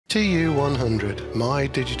TU100 My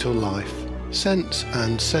Digital Life Sense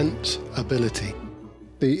and Sense Ability.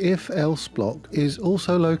 The if-else block is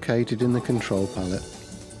also located in the control palette.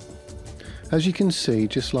 As you can see,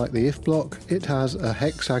 just like the if block, it has a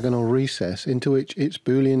hexagonal recess into which its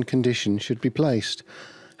Boolean condition should be placed.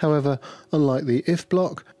 However, unlike the if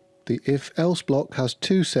block, the if-else block has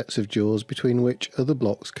two sets of jaws between which other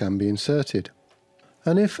blocks can be inserted.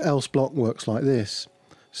 An if-else block works like this.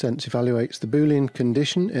 Sense evaluates the Boolean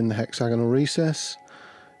condition in the hexagonal recess.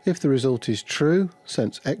 If the result is true,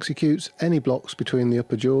 Sense executes any blocks between the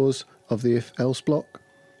upper jaws of the if-else block.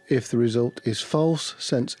 If the result is false,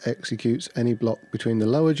 Sense executes any block between the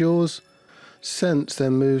lower jaws. Sense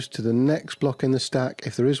then moves to the next block in the stack,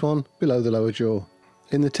 if there is one, below the lower jaw.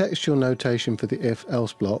 In the textual notation for the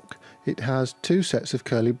if-else block, it has two sets of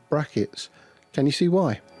curly brackets. Can you see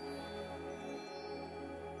why?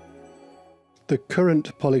 The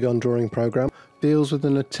current polygon drawing program deals with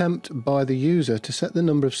an attempt by the user to set the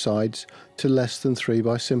number of sides to less than 3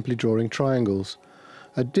 by simply drawing triangles.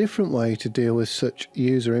 A different way to deal with such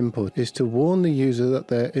user input is to warn the user that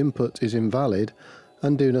their input is invalid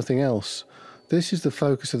and do nothing else. This is the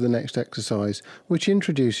focus of the next exercise, which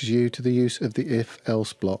introduces you to the use of the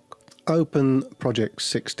if-else block. Open project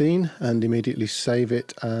 16 and immediately save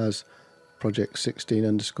it as project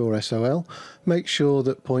 16_SOL. Make sure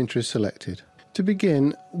that pointer is selected. To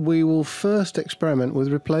begin, we will first experiment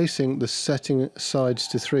with replacing the setting sides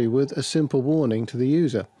to 3 with a simple warning to the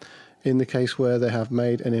user, in the case where they have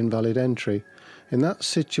made an invalid entry. In that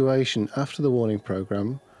situation, after the warning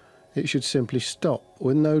program, it should simply stop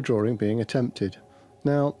with no drawing being attempted.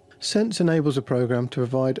 Now, Sense enables a program to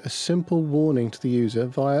provide a simple warning to the user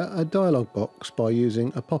via a dialog box by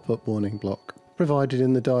using a pop-up warning block, provided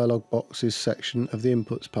in the dialog boxes section of the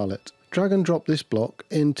inputs palette. Drag and drop this block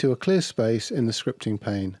into a clear space in the scripting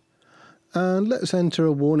pane. And let's enter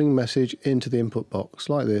a warning message into the input box,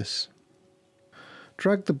 like this.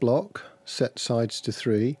 Drag the block, set sides to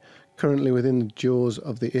 3, currently within the jaws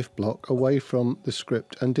of the if block, away from the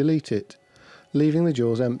script and delete it, leaving the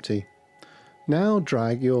jaws empty. Now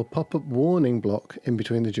drag your pop-up warning block in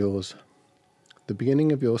between the jaws. The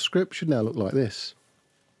beginning of your script should now look like this.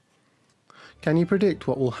 Can you predict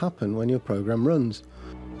what will happen when your program runs?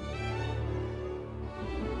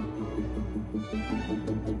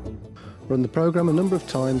 Run the program a number of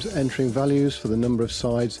times, entering values for the number of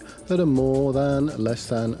sides that are more than, less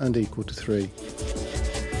than, and equal to 3.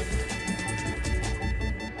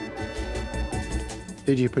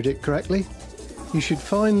 Did you predict correctly? You should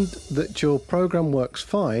find that your program works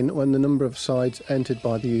fine when the number of sides entered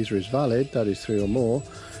by the user is valid, that is 3 or more.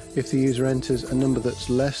 If the user enters a number that's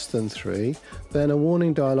less than 3, then a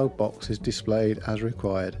warning dialog box is displayed as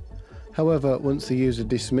required. However, once the user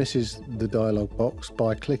dismisses the dialog box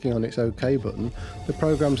by clicking on its OK button, the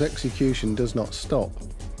program's execution does not stop.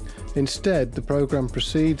 Instead, the program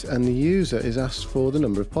proceeds and the user is asked for the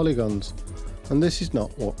number of polygons. And this is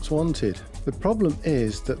not what's wanted. The problem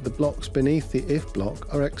is that the blocks beneath the if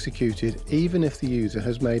block are executed even if the user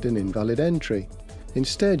has made an invalid entry.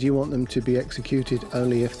 Instead, you want them to be executed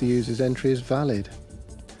only if the user's entry is valid.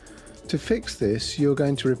 To fix this, you're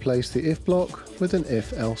going to replace the if block with an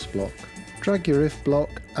if-else block. Drag your if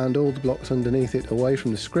block and all the blocks underneath it away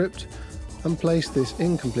from the script and place this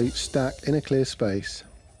incomplete stack in a clear space.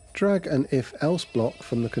 Drag an if-else block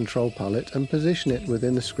from the control palette and position it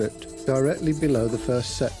within the script directly below the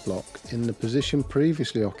first set block in the position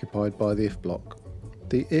previously occupied by the if block.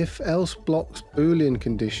 The if-else block's Boolean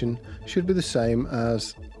condition should be the same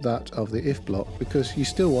as that of the if block because you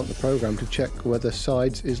still want the program to check whether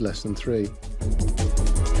sides is less than 3.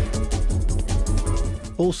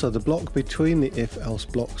 Also, the block between the if-else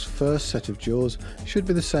block's first set of jaws should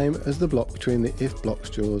be the same as the block between the if block's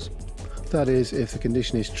jaws. That is, if the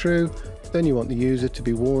condition is true, then you want the user to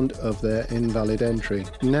be warned of their invalid entry.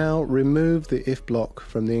 Now remove the if block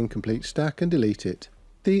from the incomplete stack and delete it.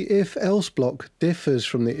 The if-else block differs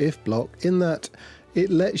from the if block in that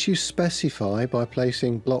it lets you specify by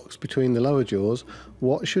placing blocks between the lower jaws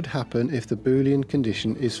what should happen if the Boolean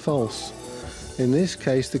condition is false. In this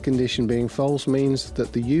case, the condition being false means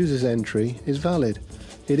that the user's entry is valid.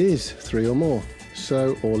 It is 3 or more,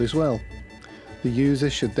 so all is well. The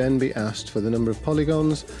user should then be asked for the number of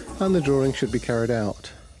polygons and the drawing should be carried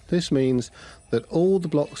out. This means that all the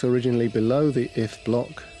blocks originally below the if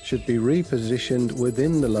block should be repositioned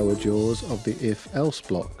within the lower jaws of the if-else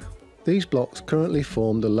block. These blocks currently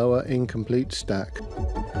form the lower incomplete stack.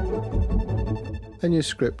 And your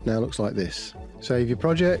script now looks like this. Save your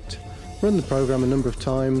project, run the program a number of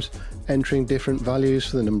times, entering different values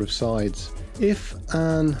for the number of sides. If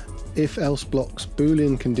an if-else block's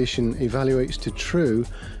Boolean condition evaluates to true,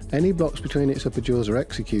 any blocks between its upper jaws are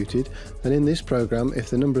executed, and in this program, if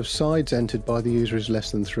the number of sides entered by the user is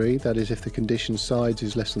less than 3, that is if the condition sides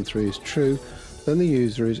is less than 3 is true, then the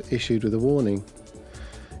user is issued with a warning.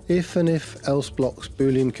 If an if-else block's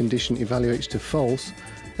Boolean condition evaluates to false,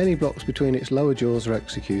 any blocks between its lower jaws are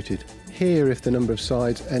executed. Here, if the number of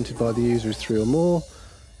sides entered by the user is 3 or more,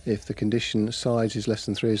 if the condition sides is less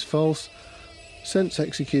than 3 is false, Sense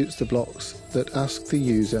executes the blocks that ask the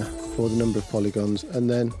user for the number of polygons and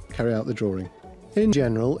then carry out the drawing. In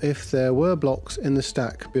general, if there were blocks in the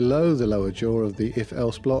stack below the lower jaw of the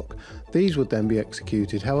if-else block, these would then be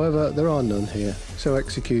executed. However, there are none here, so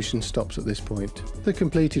execution stops at this point. The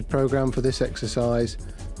completed program for this exercise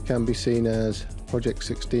can be seen as project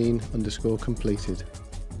 16_completed.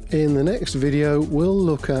 In the next video, we'll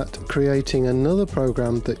look at creating another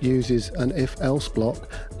program that uses an if-else block,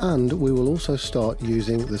 and we will also start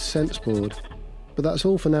using the sense board. But that's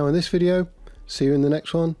all for now in this video. See you in the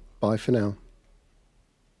next one. Bye for now.